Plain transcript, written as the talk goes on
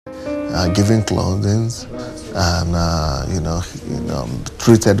giving clothing, and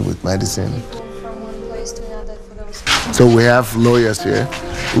treated with medicine. From one place to another for those. So we have lawyers here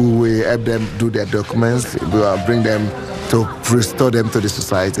who will help them do their documents. We will bring them to restore them to the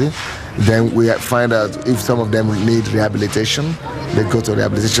society. Then we find out if some of them need rehabilitation, they go to the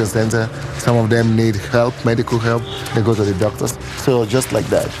rehabilitation center. Some of them need help, medical help, they go to the doctors. So just like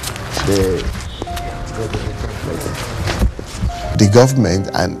that, they go to different places. The government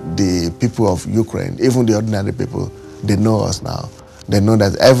and the people of Ukraine, even the ordinary people, they know us now. They know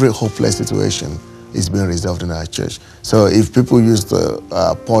that every hopeless situation is being resolved in our church. So if people used to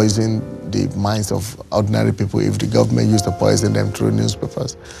poison the minds of ordinary people, if the government used to poison them through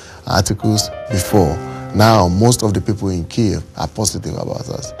newspapers, articles before, now most of the people in Kiev are positive about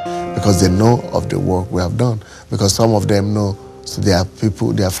us because they know of the work we have done. Because some of them know, so they are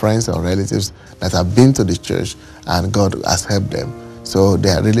people, their friends or relatives that have been to the church and God has helped them. So they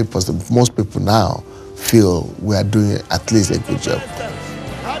are really positive. Most people now feel we are doing at least a good job.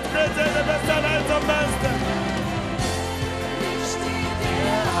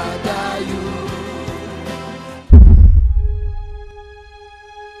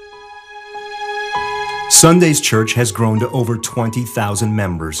 Sunday's church has grown to over 20,000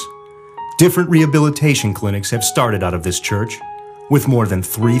 members. Different rehabilitation clinics have started out of this church, with more than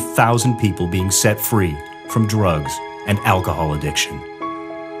 3,000 people being set free from drugs and alcohol addiction.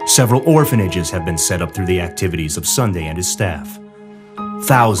 Several orphanages have been set up through the activities of Sunday and his staff.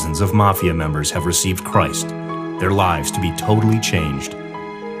 Thousands of Mafia members have received Christ, their lives to be totally changed.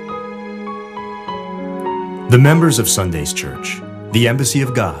 The members of Sunday's church, the Embassy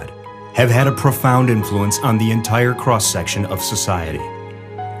of God, have had a profound influence on the entire cross-section of society.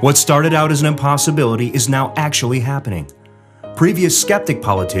 What started out as an impossibility is now actually happening. Previous skeptic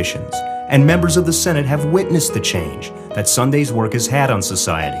politicians and members of the Senate have witnessed the change that Sunday's work has had on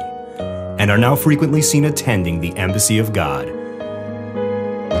society and are now frequently seen attending the Embassy of God.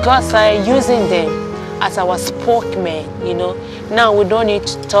 God started using them as our spokesman, Now we don't need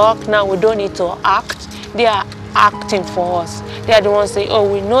to talk, now we don't need to act. They are acting for us. They are the ones saying,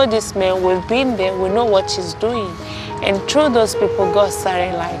 oh, we know this man, we've been there, we know what he's doing. And through those people, God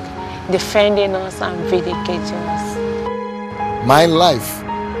started defending us and vindicating us. My life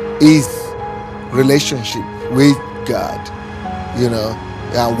is relationship with God,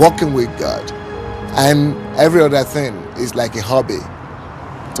 working with God. And every other thing is like a hobby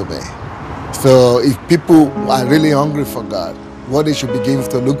to me. So if people are really hungry for God, what they should begin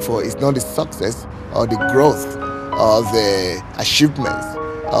to look for is not the success or the growth or the achievements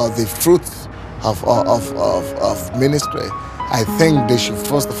or the fruits of ministry. I think they should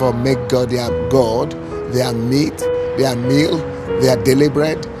first of all make God, their meat, their meal, their daily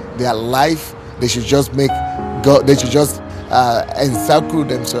bread, their life. They should just make God, they should just encircle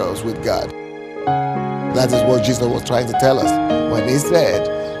themselves with God. That is what Jesus was trying to tell us when he said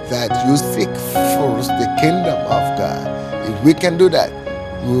that you seek first the kingdom of God. If we can do that,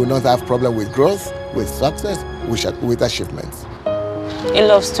 we will not have problem with growth, with success, with achievements. He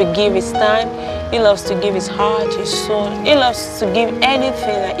loves to give his time, he loves to give his heart, his soul. He loves to give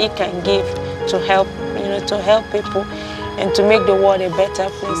anything that he can give to help, to help people and to make the world a better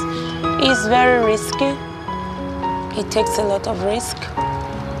place. It's very risky. It takes a lot of risk.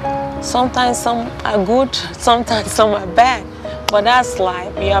 Sometimes some are good, sometimes some are bad, but that's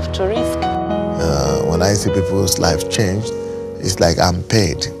life, you have to risk. When I see people's life change, it's like I'm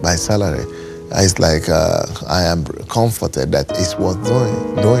paid by salary. It's like I am comforted that it's worth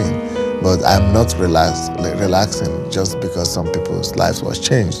doing. But I'm not relaxing just because some people's lives was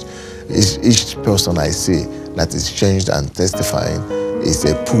changed. Each person I see that is changed and testifying is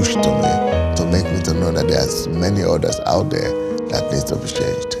a push to me, to make me to know that there's many others out there that needs to be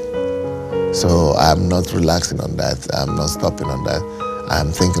changed. So I'm not relaxing on that. I'm not stopping on that.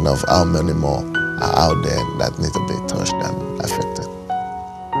 I'm thinking of how many more are out there that need to be touched and affected.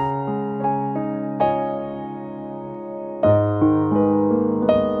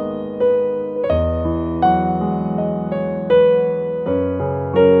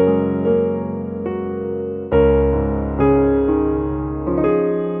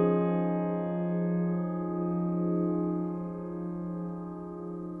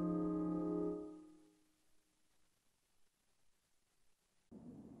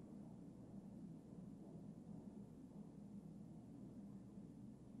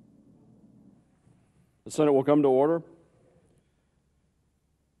 The Senate will come to order.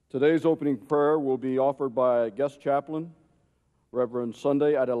 Today's opening prayer will be offered by guest chaplain, Reverend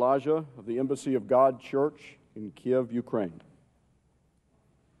Sunday Adelaja of the Embassy of God Church in Kiev, Ukraine.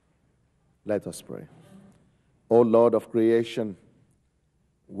 Let us pray. O Lord of creation,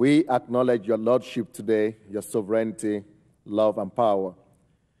 We acknowledge your lordship today, your sovereignty, love, and power.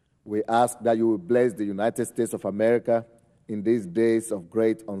 We ask that you will bless the United States of America in these days of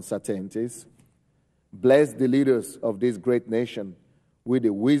great uncertainties. Bless the leaders of this great nation with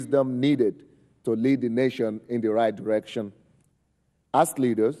the wisdom needed to lead the nation in the right direction. As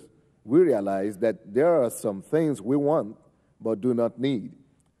leaders, we realize that there are some things we want but do not need,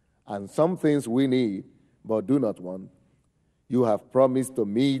 and some things we need but do not want. You have promised to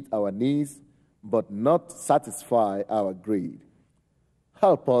meet our needs but not satisfy our greed.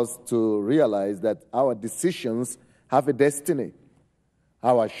 Help us to realize that our decisions have a destiny.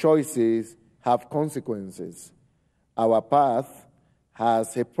 Our choices have consequences. Our path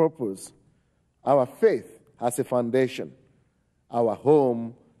has a purpose. Our faith has a foundation. Our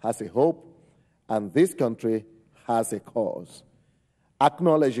home has a hope, and this country has a cause.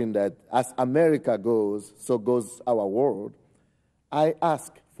 Acknowledging that as America goes, so goes our world, I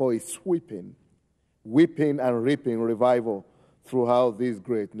ask for a sweeping, weeping and reaping revival throughout this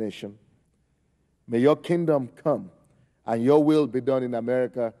great nation. May your kingdom come and your will be done in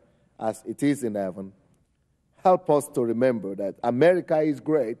America as it is in heaven. Help us to remember that America is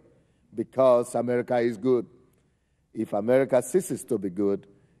great because America is good. If America ceases to be good,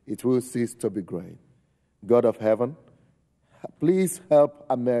 it will cease to be great. God of heaven, please help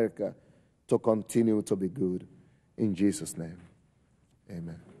America to continue to be good. In Jesus' name,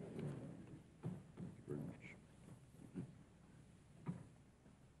 amen.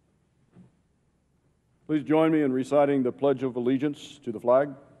 Please join me in reciting the Pledge of Allegiance to the flag.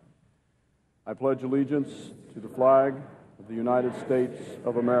 I pledge allegiance to the flag of the United States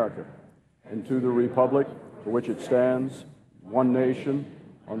of America and to the republic for which it stands, one nation,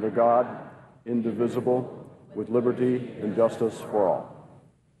 under God, indivisible, with liberty and justice for all.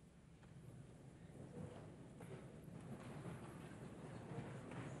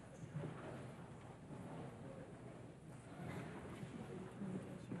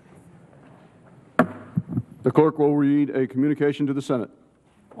 The clerk will read a communication to the Senate.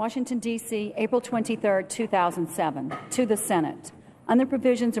 Washington, D.C., April 23, 2007. To the Senate. Under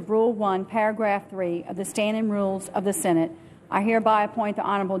provisions of Rule 1, Paragraph 3 of the Standing Rules of the Senate, I hereby appoint the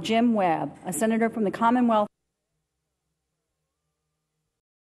Honorable Jim Webb, a senator from the Commonwealth.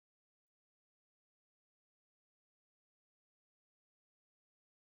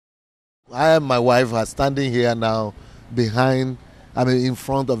 I and my wife are standing here now in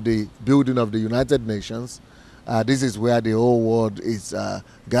front of the building of the United Nations. This is where the whole world is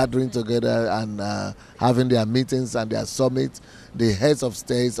gathering together and having their meetings and their summits. The heads of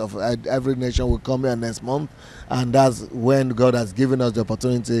states of every nation will come here next month, and that's when God has given us the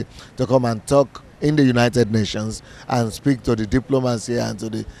opportunity to come and talk in the United Nations and speak to the diplomats here and to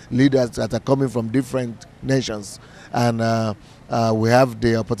the leaders that are coming from different nations. And we have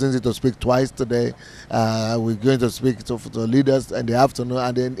the opportunity to speak twice today. We're going to speak to leaders in the afternoon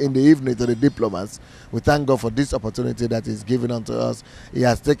and then in the evening to the diplomats. We thank God for this opportunity that He's given unto us. He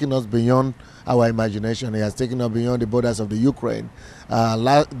has taken us beyond our imagination. He has taken us beyond the borders of the Ukraine.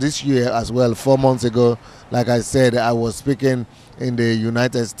 This year as well, 4 months ago, like I said, I was speaking in the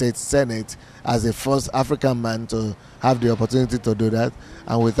United States Senate as the first African man to have the opportunity to do that.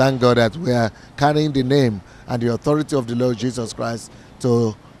 And we thank God that we are carrying the name and the authority of the Lord Jesus Christ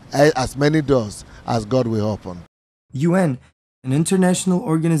to as many doors as God will open. UN, an international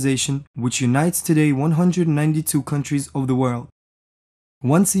organization which unites today 192 countries of the world.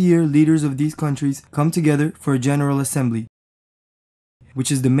 Once a year, leaders of these countries come together for a General Assembly,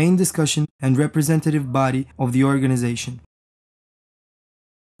 which is the main discussion and representative body of the organization.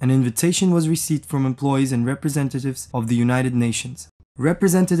 An invitation was received from employees and representatives of the United Nations.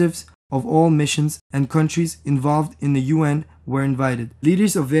 Representatives of all missions and countries involved in the UN were invited.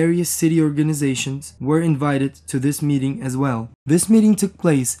 Leaders of various city organizations were invited to this meeting as well. This meeting took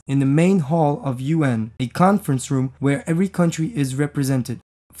place in the main hall of UN, a conference room where every country is represented.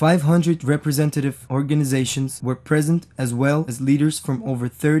 500 representative organizations were present as well as leaders from over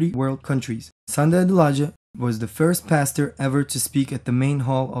 30 world countries. Sunday Adelaja was the first pastor ever to speak at the main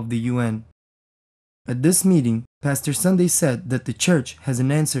hall of the UN. At this meeting, Pastor Sunday said that the church has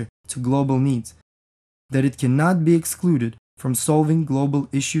an answer to global needs, that it cannot be excluded from solving global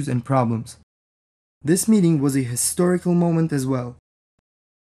issues and problems. This meeting was a historical moment as well.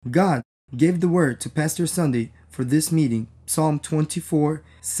 God gave the word to Pastor Sunday for this meeting, Psalm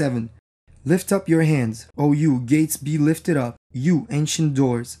 24:7. Lift up your hands, O you gates, be lifted up, you ancient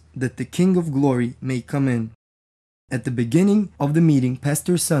doors, that the King of glory may come in. At the beginning of the meeting,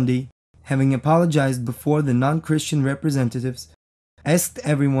 Pastor Sunday, having apologized before the non-Christian representatives, asked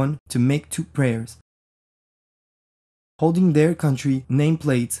everyone to make 2 prayers. Holding their country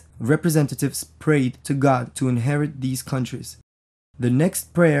nameplates, representatives prayed to God to inherit these countries. The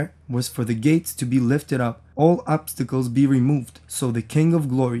next prayer was for the gates to be lifted up, all obstacles be removed, so the King of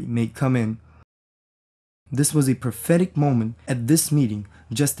Glory may come in. This was a prophetic moment at this meeting.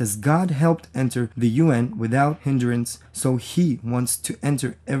 Just as God helped enter the UN without hindrance, so He wants to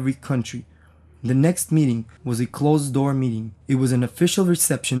enter every country. The next meeting was a closed-door meeting. It was an official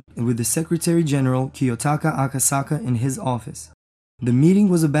reception with the Secretary General Kiyotaka Akasaka in his office. The meeting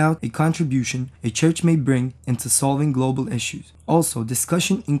was about a contribution a church may bring into solving global issues. Also,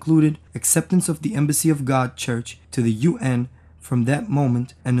 discussion included acceptance of the Embassy of God Church to the UN. From that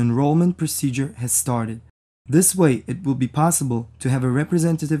moment, an enrollment procedure has started. This way, it will be possible to have a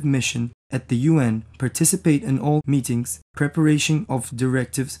representative mission at the UN, participate in all meetings, preparation of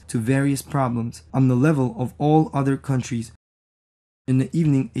directives to various problems on the level of all other countries. In the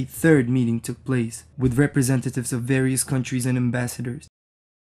evening, a third meeting took place with representatives of various countries and ambassadors.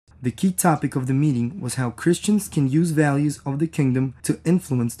 The key topic of the meeting was how Christians can use values of the kingdom to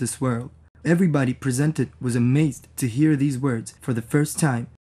influence this world. Everybody presented was amazed to hear these words for the first time.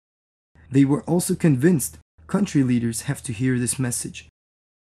 They were also convinced country leaders have to hear this message.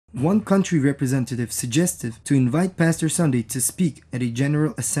 One country representative suggested to invite Pastor Sunday to speak at a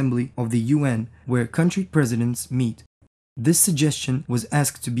General Assembly of the UN where country presidents meet. This suggestion was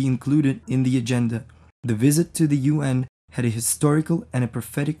asked to be included in the agenda. The visit to the UN had a historical and a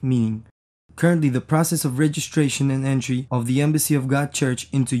prophetic meaning. Currently, the process of registration and entry of the Embassy of God Church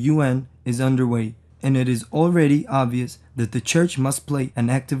into UN is underway, and it is already obvious that the Church must play an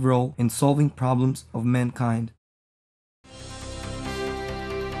active role in solving problems of mankind.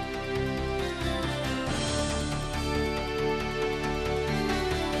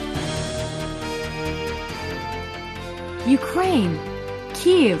 Ukraine,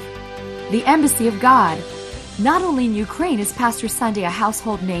 Kyiv, the Embassy of God. Not only in Ukraine is Pastor Sunday a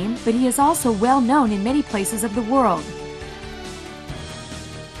household name, but he is also well known in many places of the world.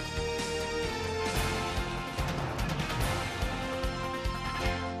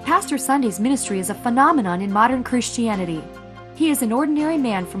 Pastor Sunday's ministry is a phenomenon in modern Christianity. He is an ordinary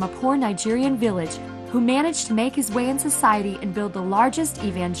man from a poor Nigerian village who managed to make his way in society and build the largest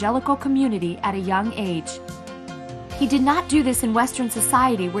evangelical community at a young age. He did not do this in Western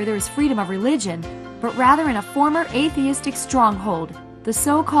society where there is freedom of religion, but rather in a former atheistic stronghold, the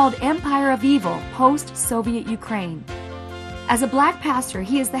so-called Empire of Evil, post-Soviet Ukraine. As a black pastor,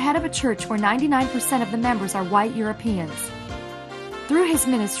 he is the head of a church where 99% of the members are white Europeans. Through his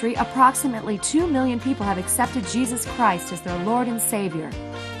ministry, approximately 2 million people have accepted Jesus Christ as their Lord and Savior.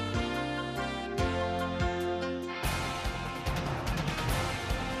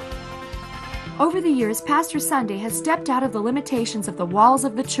 Over the years, Pastor Sunday has stepped out of the limitations of the walls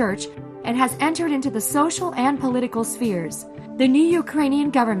of the church and has entered into the social and political spheres. The new Ukrainian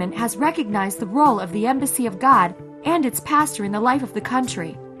government has recognized the role of the Embassy of God and its pastor in the life of the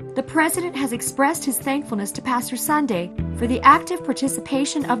country. The president has expressed his thankfulness to Pastor Sunday for the active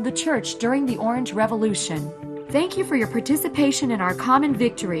participation of the church during the Orange Revolution. Thank you for your participation in our common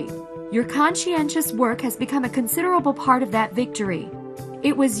victory. Your conscientious work has become a considerable part of that victory.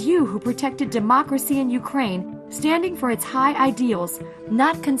 It was you who protected democracy in Ukraine, standing for its high ideals,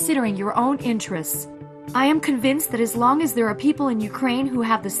 not considering your own interests. I am convinced that as long as there are people in Ukraine who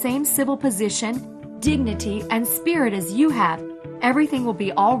have the same civil position, dignity, and spirit as you have, everything will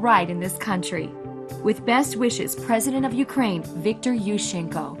be all right in this country. With best wishes, President of Ukraine, Viktor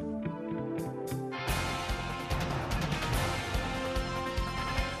Yushchenko.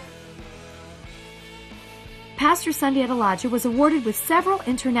 Pastor Sunday Adelaja was awarded with several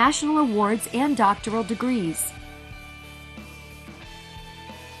international awards and doctoral degrees.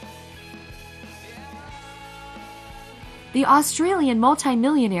 The Australian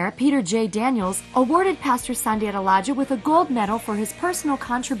multimillionaire Peter J. Daniels awarded Pastor Sunday Adelaja with a gold medal for his personal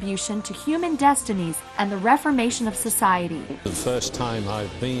contribution to human destinies and the reformation of society. The first time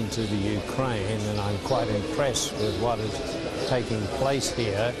I've been to the Ukraine, and I'm quite impressed with what is taking place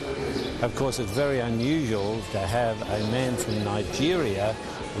here. Of course, it's very unusual to have a man from Nigeria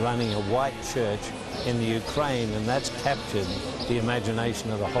running a white church in the Ukraine, and that's captured the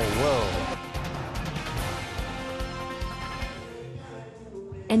imagination of the whole world.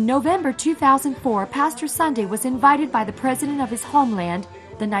 In November 2004, Pastor Sunday was invited by the president of his homeland,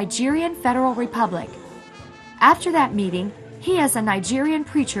 the Nigerian Federal Republic. After that meeting, he as a Nigerian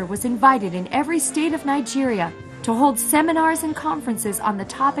preacher was invited in every state of Nigeria to hold seminars and conferences on the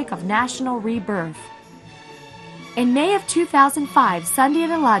topic of national rebirth. In May of 2005, Sunday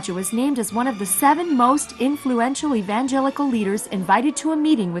Adelaja was named as one of the 7 most influential evangelical leaders invited to a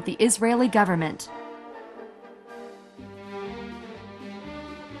meeting with the Israeli government.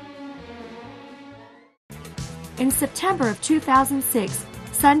 In September of 2006,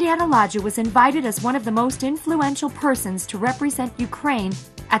 Sunday Adelaja was invited as one of the most influential persons to represent Ukraine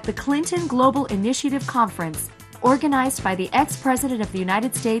at the Clinton Global Initiative Conference, organized by the ex-president of the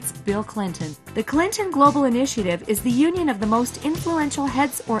United States, Bill Clinton. The Clinton Global Initiative is the union of the most influential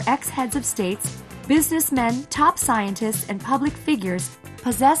heads or ex-heads of states, businessmen, top scientists, and public figures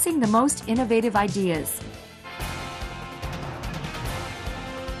possessing the most innovative ideas.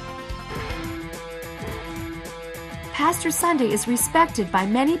 Pastor Sunday is respected by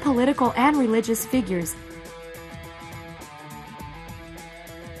many political and religious figures,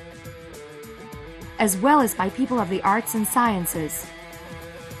 as well as by people of the arts and sciences.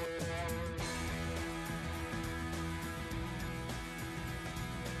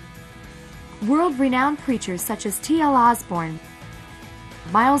 World-renowned preachers such as T.L. Osborne,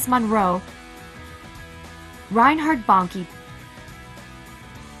 Miles Monroe, Reinhard Bonnke,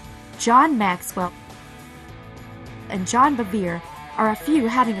 John Maxwell, and John Bevere are a few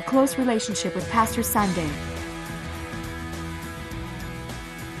having a close relationship with Pastor Sunday.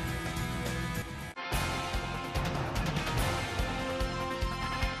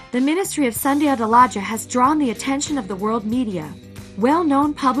 The ministry of Sunday Adelaja has drawn the attention of the world media.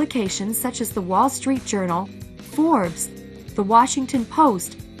 Well-known publications such as the Wall Street Journal, Forbes, the Washington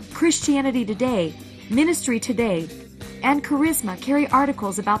Post, Christianity Today, Ministry Today, and Charisma carry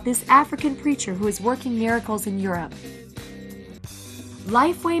articles about this African preacher who is working miracles in Europe.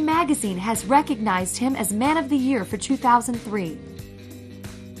 Lifeway magazine has recognized him as Man of the Year for 2003.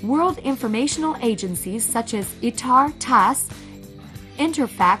 World informational agencies such as ITAR, TASS,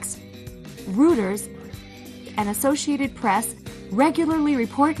 Interfax, Reuters, and Associated Press regularly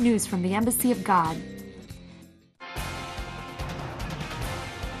report news from the Embassy of God.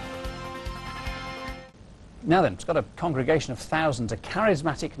 Now then, it's got a congregation of thousands, a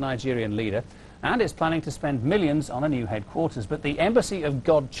charismatic Nigerian leader, and it's planning to spend millions on a new headquarters. But the Embassy of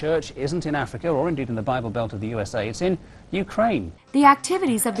God Church isn't in Africa, or indeed in the Bible Belt of the USA. It's in Ukraine. The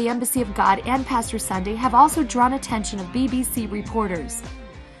activities of the Embassy of God and Pastor Sunday have also drawn attention of BBC reporters.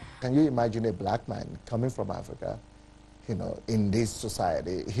 Can you imagine a black man coming from Africa, in this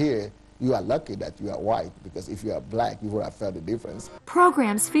society? Here, you are lucky that you are white, because if you are black, you would have felt the difference.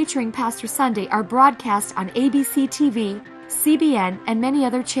 Programs featuring Pastor Sunday are broadcast on ABC TV, CBN, and many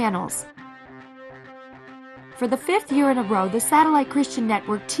other channels. For the 5th year in a row, the satellite Christian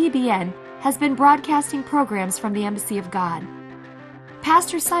network TBN has been broadcasting programs from the Embassy of God.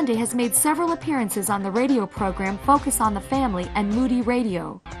 Pastor Sunday has made several appearances on the radio program Focus on the Family and Moody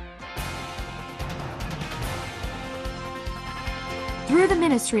Radio. Through the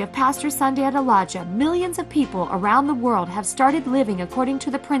ministry of Pastor Sunday Adelaja, millions of people around the world have started living according to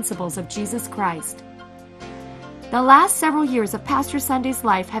the principles of Jesus Christ. The last several years of Pastor Sunday's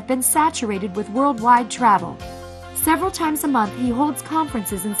life have been saturated with worldwide travel. Several times a month, he holds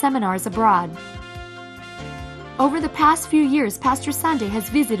conferences and seminars abroad. Over the past few years, Pastor Sunday has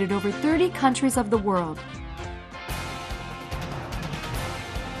visited over 30 countries of the world.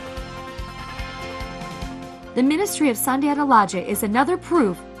 The ministry of Sunday Adelaja is another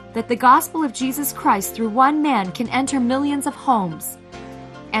proof that the gospel of Jesus Christ through one man can enter millions of homes.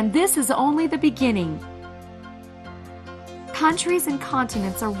 And this is only the beginning. Countries and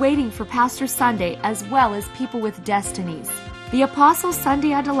continents are waiting for Pastor Sunday, as well as people with destinies. The Apostle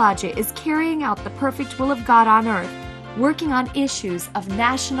Sunday Adelaja is carrying out the perfect will of God on earth, working on issues of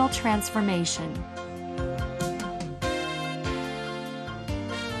national transformation.